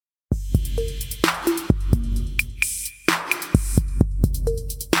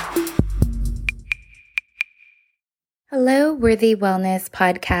Hello, Worthy Wellness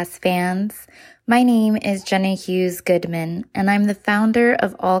podcast fans. My name is Jenna Hughes Goodman, and I'm the founder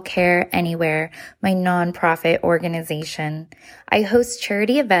of All Care Anywhere, my nonprofit organization. I host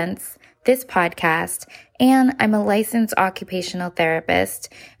charity events, this podcast, and I'm a licensed occupational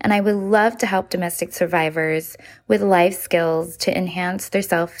therapist, and I would love to help domestic survivors with life skills to enhance their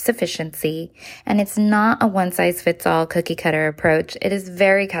self-sufficiency. And it's not a one-size-fits-all cookie-cutter approach. It is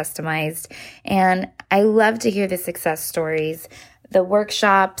very customized, and I love to hear the success stories. The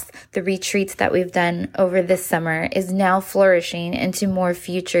workshops, the retreats that we've done over this summer is now flourishing into more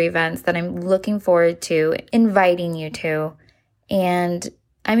future events that I'm looking forward to inviting you to. And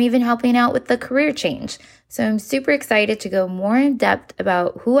I'm even helping out with the career change. So I'm super excited to go more in depth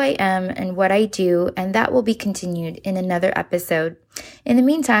about who I am and what I do, and that will be continued in another episode. In the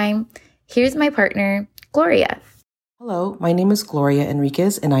meantime, here's my partner, Gloria. Hello, my name is Gloria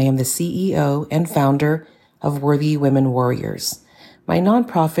Enriquez, and I am the CEO and founder of Worthy Women Warriors, my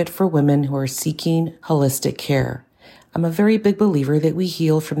nonprofit for women who are seeking holistic care. I'm a very big believer that we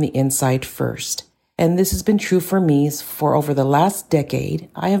heal from the inside first. And this has been true for me for over the last decade.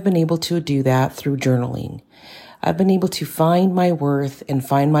 I have been able to do that through journaling. I've been able to find my worth and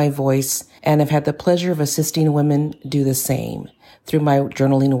find my voice, and I've had the pleasure of assisting women do the same through my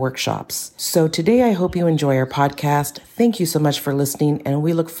journaling workshops. So today I hope you enjoy our podcast. Thank you so much for listening, and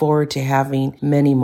we look forward to having many more.